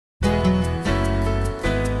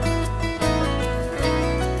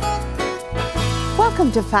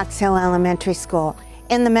Welcome to Fox Hill Elementary School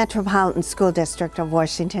in the Metropolitan School District of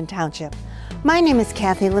Washington Township. My name is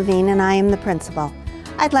Kathy Levine and I am the principal.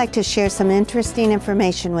 I'd like to share some interesting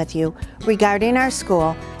information with you regarding our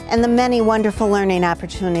school and the many wonderful learning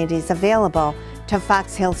opportunities available to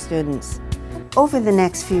Fox Hill students. Over the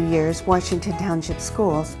next few years, Washington Township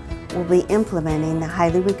Schools will be implementing the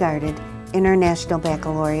highly regarded International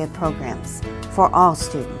Baccalaureate programs for all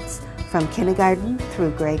students, from kindergarten through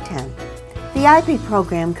grade 10. The IB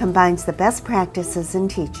program combines the best practices in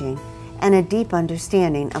teaching and a deep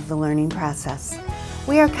understanding of the learning process.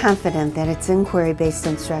 We are confident that its inquiry-based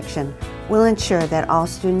instruction will ensure that all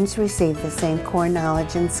students receive the same core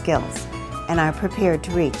knowledge and skills and are prepared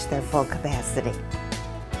to reach their full capacity.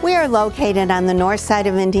 We are located on the north side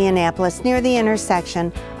of Indianapolis near the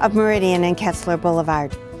intersection of Meridian and Kessler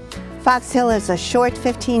Boulevard. Fox Hill is a short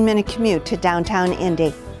 15-minute commute to downtown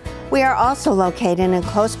Indy. We are also located in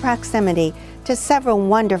close proximity to several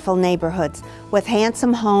wonderful neighborhoods with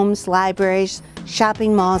handsome homes, libraries,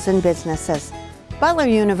 shopping malls, and businesses. Butler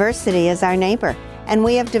University is our neighbor, and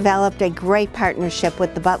we have developed a great partnership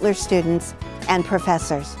with the Butler students and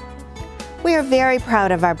professors. We are very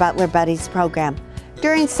proud of our Butler Buddies program.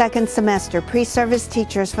 During second semester, pre-service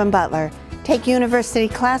teachers from Butler take university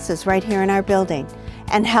classes right here in our building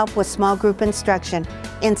and help with small group instruction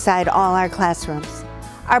inside all our classrooms.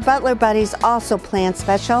 Our Butler Buddies also plan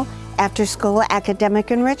special after-school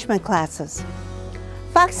academic enrichment classes.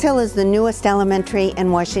 Fox Hill is the newest elementary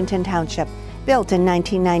in Washington Township, built in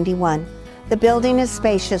 1991. The building is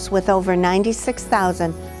spacious with over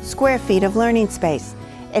 96,000 square feet of learning space.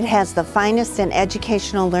 It has the finest in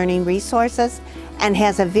educational learning resources and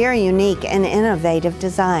has a very unique and innovative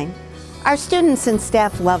design. Our students and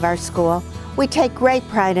staff love our school. We take great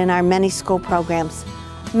pride in our many school programs,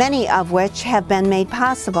 many of which have been made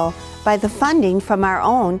possible by the funding from our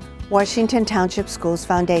own Washington Township Schools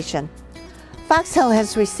Foundation. Fox Hill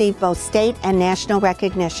has received both state and national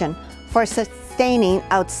recognition for sustaining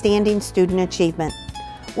outstanding student achievement.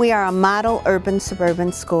 We are a model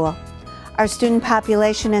urban-suburban school. Our student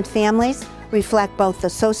population and families reflect both the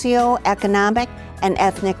socio-economic and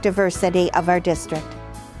ethnic diversity of our district.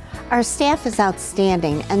 Our staff is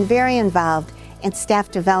outstanding and very involved in staff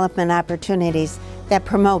development opportunities that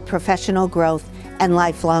promote professional growth and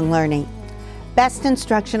lifelong learning. Best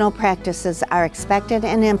instructional practices are expected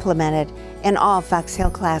and implemented in all Fox Hill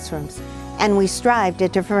classrooms, and we strive to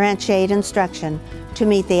differentiate instruction to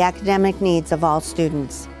meet the academic needs of all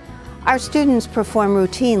students. Our students perform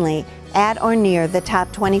routinely at or near the top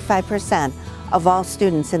 25% of all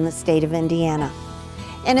students in the state of Indiana.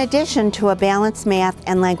 In addition to a balanced math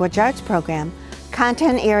and language arts program,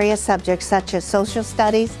 content area subjects such as social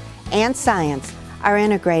studies and science are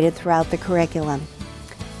integrated throughout the curriculum.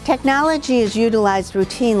 Technology is utilized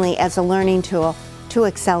routinely as a learning tool to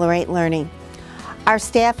accelerate learning. Our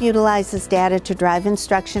staff utilizes data to drive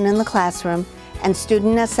instruction in the classroom, and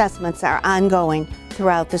student assessments are ongoing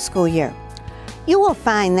throughout the school year. You will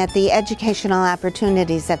find that the educational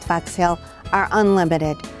opportunities at Fox Hill are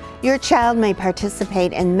unlimited. Your child may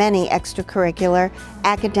participate in many extracurricular,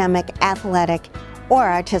 academic, athletic, or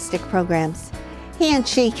artistic programs. He and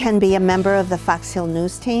she can be a member of the Fox Hill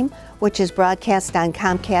News Team, which is broadcast on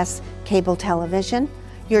Comcast cable television.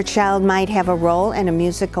 Your child might have a role in a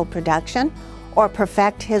musical production or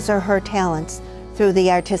perfect his or her talents through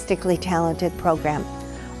the Artistically Talented program.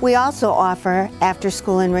 We also offer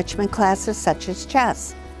after-school enrichment classes such as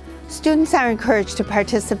chess. Students are encouraged to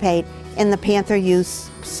participate in the Panther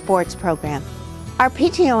Youth Sports program. Our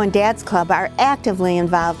PTO and Dads Club are actively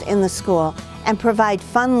involved in the school and provide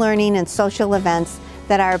fun learning and social events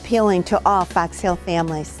that are appealing to all Fox Hill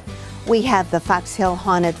families. We have the Fox Hill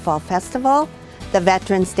Haunted Fall Festival, the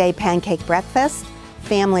Veterans Day Pancake Breakfast,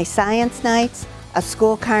 family science nights, a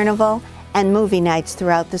school carnival, and movie nights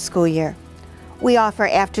throughout the school year. We offer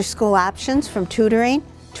after-school options from tutoring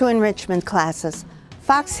to enrichment classes.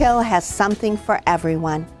 Fox Hill has something for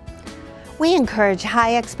everyone. We encourage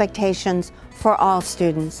high expectations for all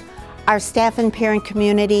students. Our staff and parent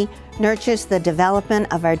community nurtures the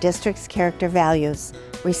development of our district's character values: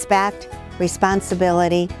 respect,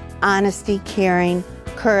 responsibility, honesty, caring,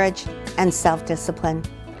 courage, and self-discipline.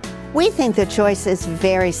 We think the choice is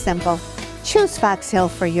very simple. Choose Fox Hill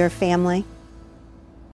for your family.